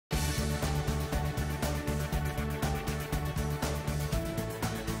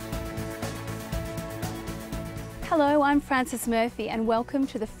Hello, I'm Frances Murphy and welcome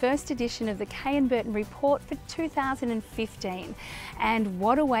to the first edition of the Burton Report for 2015. And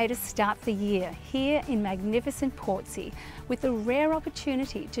what a way to start the year here in magnificent Portsea, with a rare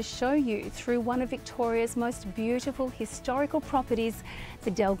opportunity to show you through one of Victoria's most beautiful historical properties,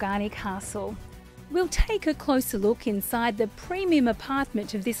 the Dalgarnie Castle. We'll take a closer look inside the premium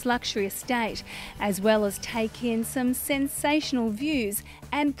apartment of this luxury estate, as well as take in some sensational views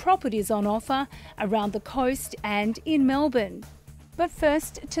and properties on offer around the coast and in Melbourne. But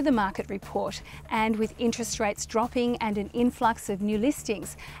first to the market report, and with interest rates dropping and an influx of new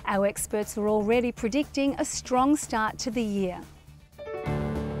listings, our experts are already predicting a strong start to the year.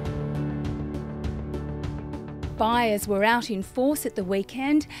 Buyers were out in force at the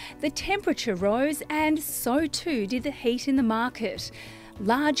weekend, the temperature rose and so too did the heat in the market.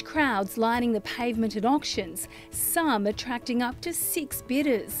 Large crowds lining the pavement at auctions, some attracting up to 6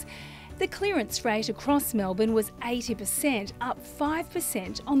 bidders. The clearance rate across Melbourne was 80%, up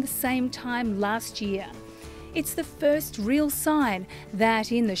 5% on the same time last year. It's the first real sign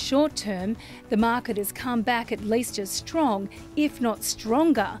that in the short term, the market has come back at least as strong, if not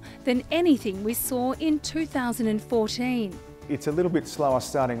stronger, than anything we saw in 2014. It's a little bit slower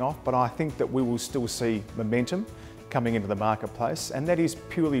starting off, but I think that we will still see momentum coming into the marketplace, and that is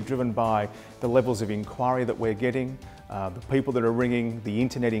purely driven by the levels of inquiry that we're getting, the people that are ringing, the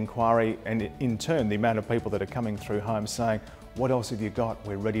internet inquiry, and in turn the amount of people that are coming through homes saying, "What else have you got?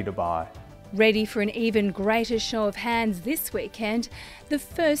 We're ready to buy." Ready for an even greater show of hands this weekend, the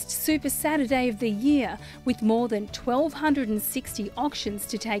first Super Saturday of the year, with more than 1,260 auctions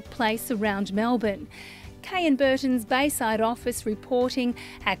to take place around Melbourne. Burton's Bayside office reporting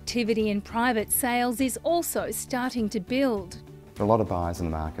activity in private sales is also starting to build. For a lot of buyers in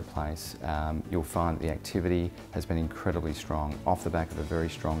the marketplace, you'll find the activity has been incredibly strong off the back of a very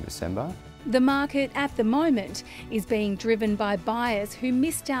strong December. The market at the moment is being driven by buyers who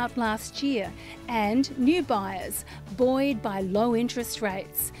missed out last year and new buyers buoyed by low interest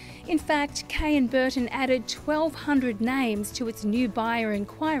rates. In fact, Burton added 1,200 names to its new buyer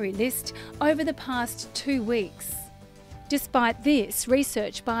inquiry list over the past 2 weeks. Despite this,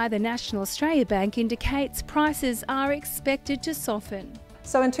 research by the National Australia Bank indicates prices are expected to soften.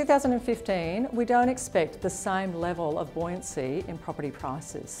 So in 2015, we don't expect the same level of buoyancy in property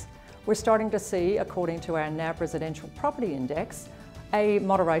prices. We're starting to see, according to our NAB Residential Property Index, a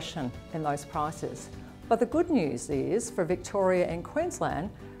moderation in those prices. But the good news is, for Victoria and Queensland,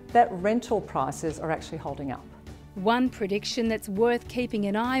 that rental prices are actually holding up. One prediction that's worth keeping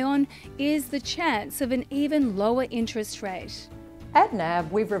an eye on is the chance of an even lower interest rate. At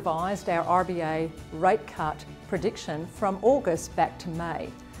NAB, we've revised our RBA rate cut prediction from August back to May.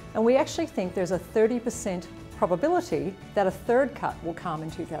 And we actually think there's a 30% probability that a third cut will come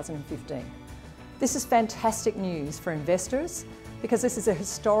in 2015. This is fantastic news for investors because this is a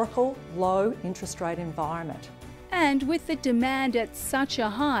historical low interest rate environment. And with the demand at such a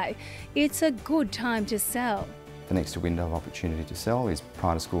high, it's a good time to sell. The next window of opportunity to sell is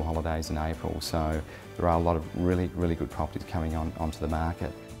prior to school holidays in April, so there are a lot of really good properties coming onto the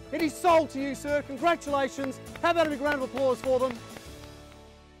market. It is sold to you, sir. Congratulations. How about a big round of applause for them?